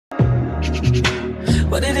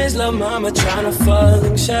What it is, lil' mama trying to fall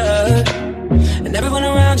and shut, and everyone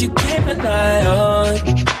around you can't rely on.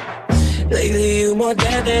 Lately you more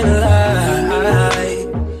dead than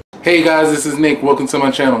alive. Hey guys, this is Nick. Welcome to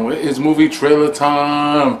my channel. It's movie trailer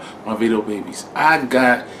time, my video babies. I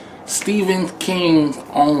got Stephen King's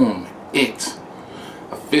own It.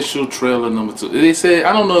 Official trailer number 2. They said,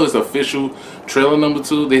 I don't know if it's official trailer number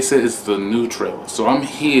 2. They said it's the new trailer. So I'm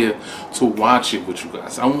here to watch it with you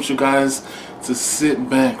guys. I want you guys to sit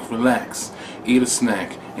back, relax, eat a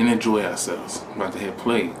snack, and enjoy ourselves. I'm about to hit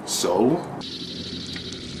play. So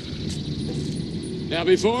now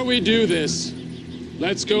before we do this,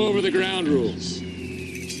 let's go over the ground rules.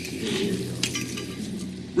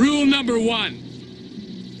 Rule number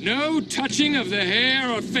 1. No touching of the hair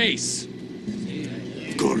or face.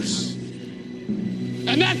 Of course.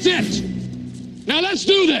 And that's it! Now let's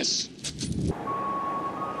do this!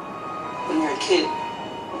 When you're a kid,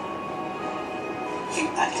 you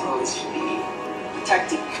think you always should be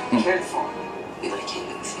protected, cared for. We like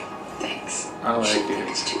hanging with you. Thanks. I like it.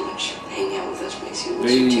 It's too much. Hanging out with us makes you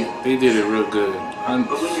lose your too. They did it real good. But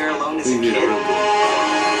when you're alone as a They did it kid, real good.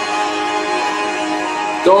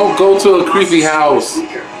 Don't go to a creepy house.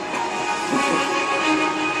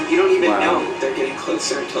 You don't even know they're getting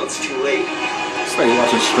closer until it's too late. It's like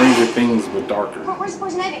watching Stranger Things but darker. Where's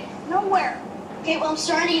Poison Ivy? Nowhere. Okay, well, I'm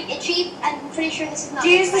starting to get itchy. I'm pretty sure this is not. Do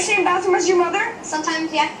you use the same bathroom as your mother?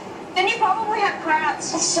 Sometimes, yeah. Then you probably have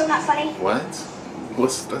crabs. That's so not funny. What?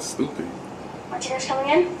 That's stupid. My tears coming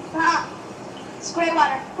in? It's gray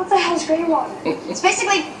water. What the hell is gray water? It's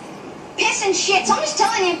basically piss and shit. So I'm just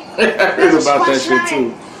telling you. I heard about that shit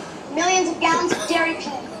too. Millions of gallons of dairy pee.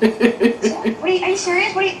 Are you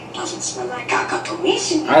serious? Doesn't smell like caca to me.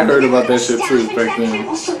 I heard about that shit too back then.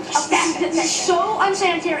 This is so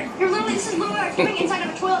unsanitary. This is literally like living inside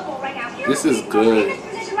of a toilet bowl right now. This is good.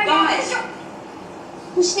 Guys.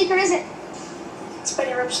 Whose sneaker is it? It's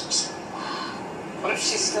Betty Ripson's. What if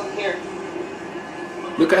she's still here?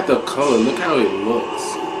 Look at the color. Look how it looks.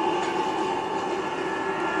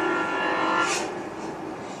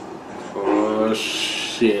 Oh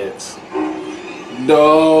shit.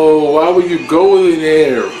 No, why would you go in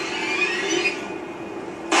there?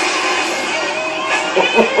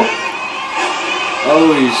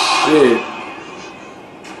 Holy shit.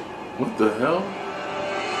 What the hell?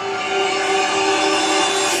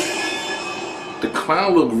 The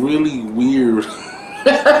clown looked really weird.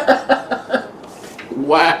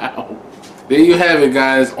 Wow. There you have it,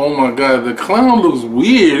 guys. Oh my god, the clown looks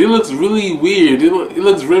weird. It looks really weird. It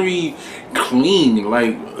looks very clean.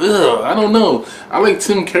 Like, ugh, I don't know. I like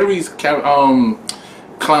Tim Curry's clown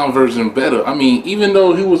version better. I mean, even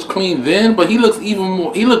though he was clean then, but he looks even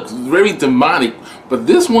more. He looks very demonic. But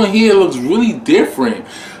this one here looks really different.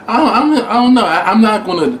 I don't know. I'm not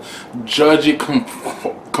gonna judge it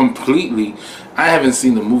completely. I haven't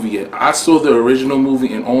seen the movie yet. I saw the original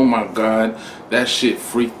movie and oh my god, that shit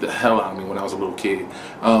freaked the hell out of me when I was a little kid.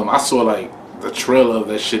 I saw like the trailer of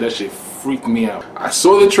that shit. That shit freaked me out. I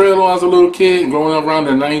saw the trailer when I was a little kid, growing up around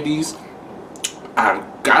the 90s. I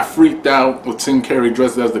got freaked out with Tim Curry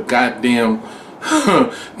dressed as the goddamn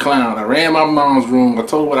clown. I ran in my mom's room. I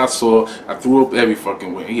told her what I saw. I threw up every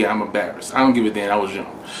fucking way. Yeah, I'm embarrassed. I don't give a damn. I was young.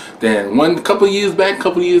 Then a couple of years back,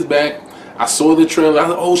 I saw the trailer. I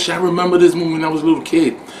was like, oh shit, I remember this movie when I was a little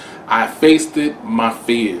kid. I faced it, my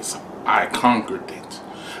fears. I conquered it.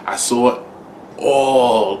 I saw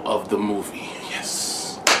all of the movie.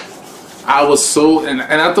 Yes. I was so, and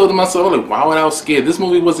I thought to myself, like, why would I was scared? This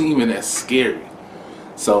movie wasn't even that scary.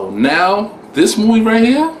 So now, this movie right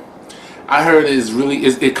here, I heard is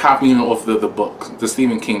copying off the book, the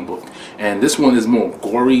Stephen King book. And this one is more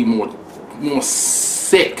gory, more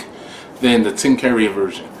sick than the Tim Curry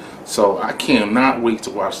version. So I cannot wait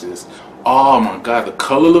to watch this. Oh my god, the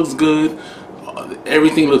color looks good.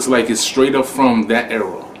 Everything looks like it's straight up from that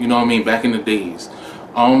era. You know what I mean? Back in the days.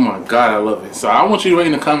 Oh my god, I love it. So I want you to write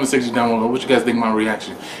in the comment section down below what you guys think of my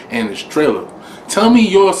reaction and this trailer. Tell me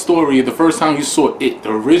your story the first time you saw It,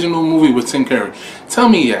 the original movie with Tim Curry. Tell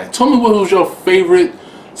me that. Tell me what was your favorite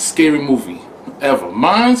scary movie ever.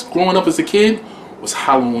 Mine's, growing up as a kid, was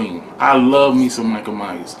Halloween. I love me some Michael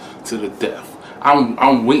Myers to the death.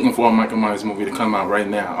 I'm waiting for a Michael Myers movie to come out right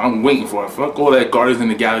now. I'm waiting for it. Fuck all that Guardians in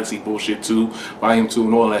the Galaxy bullshit 2, Volume 2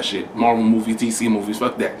 and all that shit. Marvel movies, DC movies,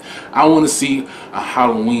 fuck that. I want to see a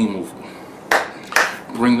Halloween movie.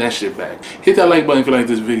 Bring that shit back. Hit that like button if you like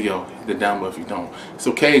this video. Hit the down button if you don't. It's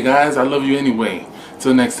okay, guys. I love you anyway.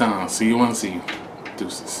 Till next time. See you when I see you.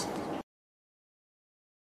 Deuces.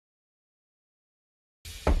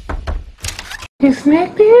 Is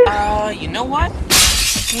Snack there? You know what?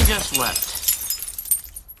 He just left.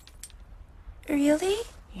 Really?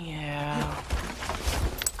 Yeah.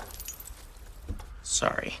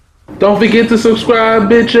 Sorry. Don't forget to subscribe,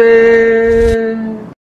 bitches.